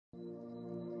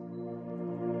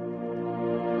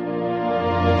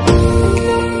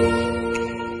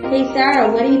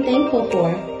Sarah, what are you thankful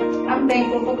for? I'm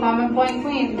thankful for Commonpoint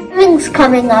Queens. Things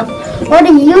coming up. What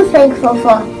are you thankful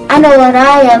for? I know what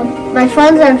I am. My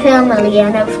friends and family,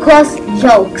 and of course,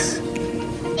 jokes.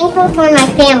 Thankful for my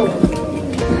family.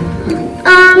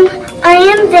 I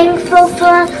am thankful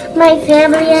for my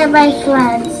family and my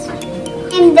friends.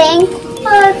 I'm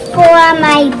thankful for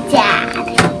my dad.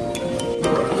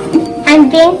 I'm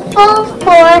thankful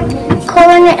for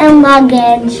corn and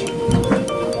luggage.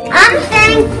 I'm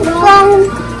thankful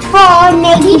for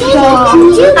nature.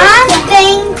 I'm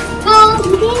thankful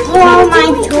for my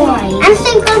toys. I'm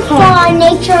thankful for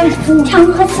nature and food.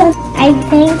 I'm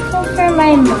thankful for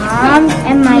my mom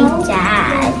and my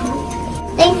dad.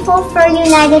 Thankful for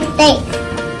United States.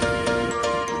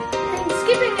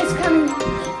 Thanksgiving is coming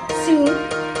soon.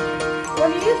 What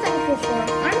are you thankful for?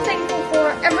 I'm thankful for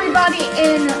everybody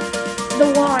in the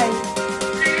Y.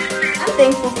 I'm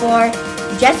thankful for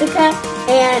Jessica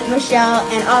and Michelle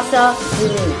and also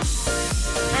Lulu.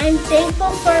 I'm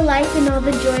thankful for life and all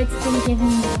the joy it's been giving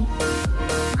me.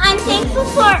 I'm thankful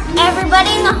for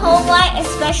everybody in the whole Y,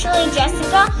 especially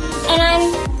Jessica, and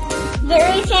I'm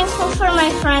very thankful for my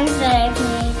friends that I've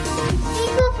made.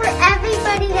 Thankful for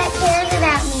everybody that cares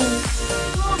about me.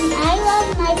 I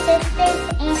love my sisters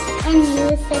and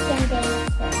music and dancing.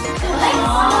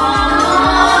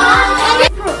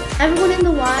 Everyone in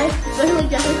the Y, especially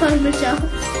Jessica and Michelle. For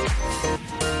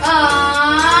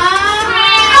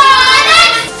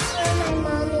my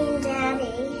mommy and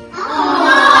daddy.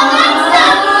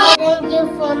 Thank you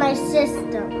for my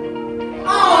sister.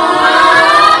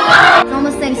 It's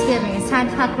almost Thanksgiving. It's time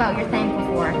to talk about what you're thankful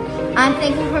for. I'm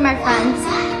thankful for my friends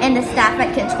and the staff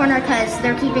at Kids Corner because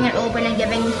they're keeping it open and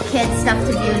giving kids stuff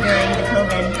to do during the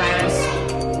COVID virus.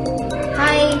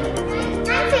 Hi.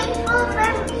 I'm thankful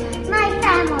for my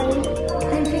family.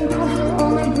 I'm thankful for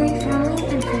all my great family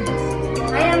and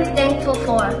friends. I am thankful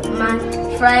for my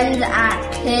friends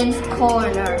at Kids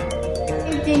Corner.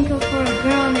 I'm thankful for a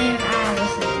girl named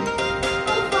Allison.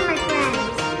 Thankful for my friends.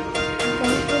 I'm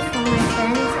thankful for my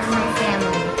friends and my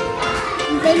family.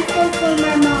 I'm thankful for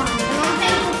my mom. And I'm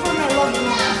thankful for my loved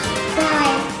ones.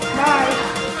 Bye. Bye.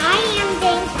 I am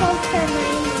thankful for my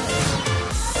mom.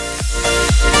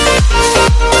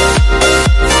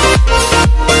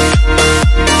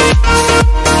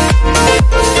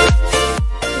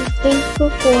 I'm thankful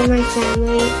for my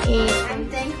family and I'm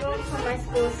thankful for my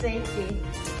school safety.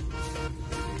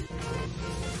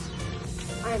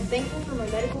 I am thankful for my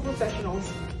medical professionals.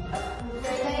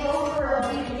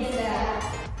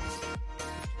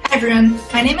 Hi everyone,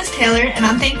 my name is Taylor and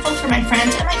I'm thankful for my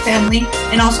friends and my family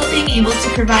and also being able to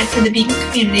provide for the Beacon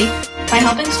community by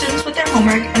helping students with their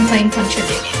homework and playing fun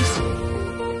trivia games.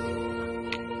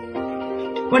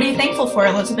 What are you thankful for,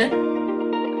 Elizabeth?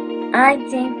 I'm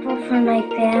thankful for my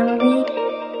family,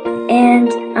 and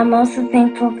I'm also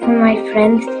thankful for my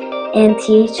friends and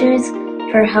teachers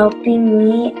for helping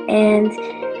me and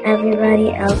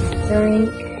everybody else during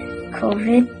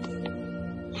COVID.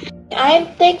 I'm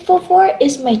thankful for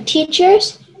is my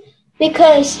teachers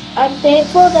because I'm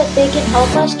thankful that they can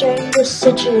help us during this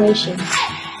situation.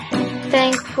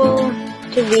 Thankful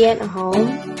to be at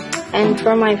home and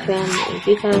for my family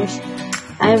because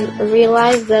I've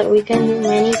realized that we can do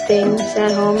many things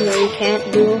at home that we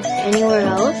can't do anywhere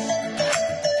else.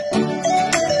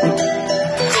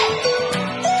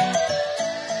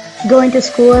 Going to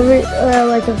school every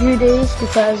like a few days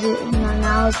because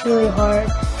now it's really hard,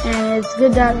 and it's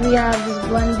good that we have this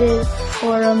blended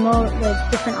or remote like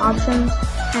different options.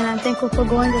 And I'm thankful for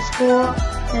going to school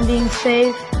and being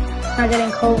safe, not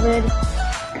getting COVID.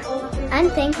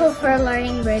 I'm thankful for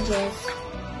learning bridges.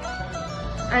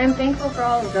 I am thankful for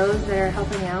all of those that are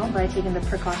helping out by taking the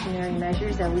precautionary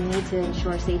measures that we need to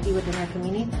ensure safety within our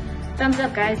community. Thumbs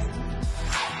up, guys.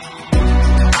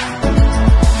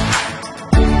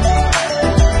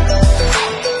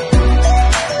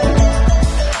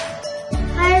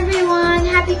 Hi everyone,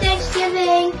 happy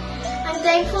Thanksgiving. I'm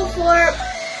thankful for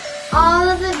all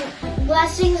of the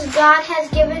blessings God has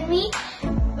given me,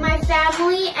 my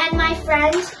family and my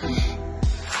friends.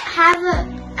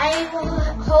 I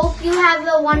hope you have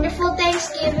a wonderful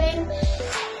Thanksgiving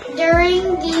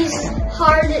during these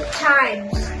hard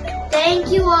times. Thank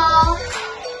you all.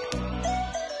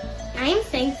 I'm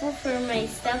thankful for my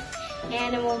stuffed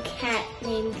animal cat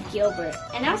named Gilbert,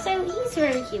 and also he's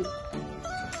very cute.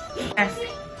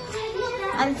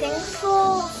 I'm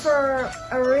thankful for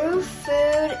a roof,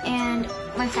 food, and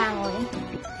my family.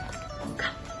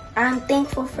 I'm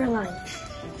thankful for lunch.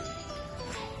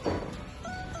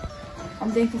 I'm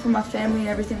thankful for my family and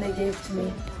everything they gave to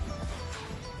me.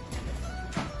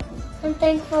 I'm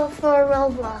thankful for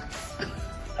Roblox.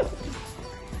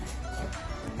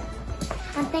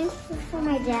 I'm thankful for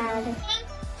my dad.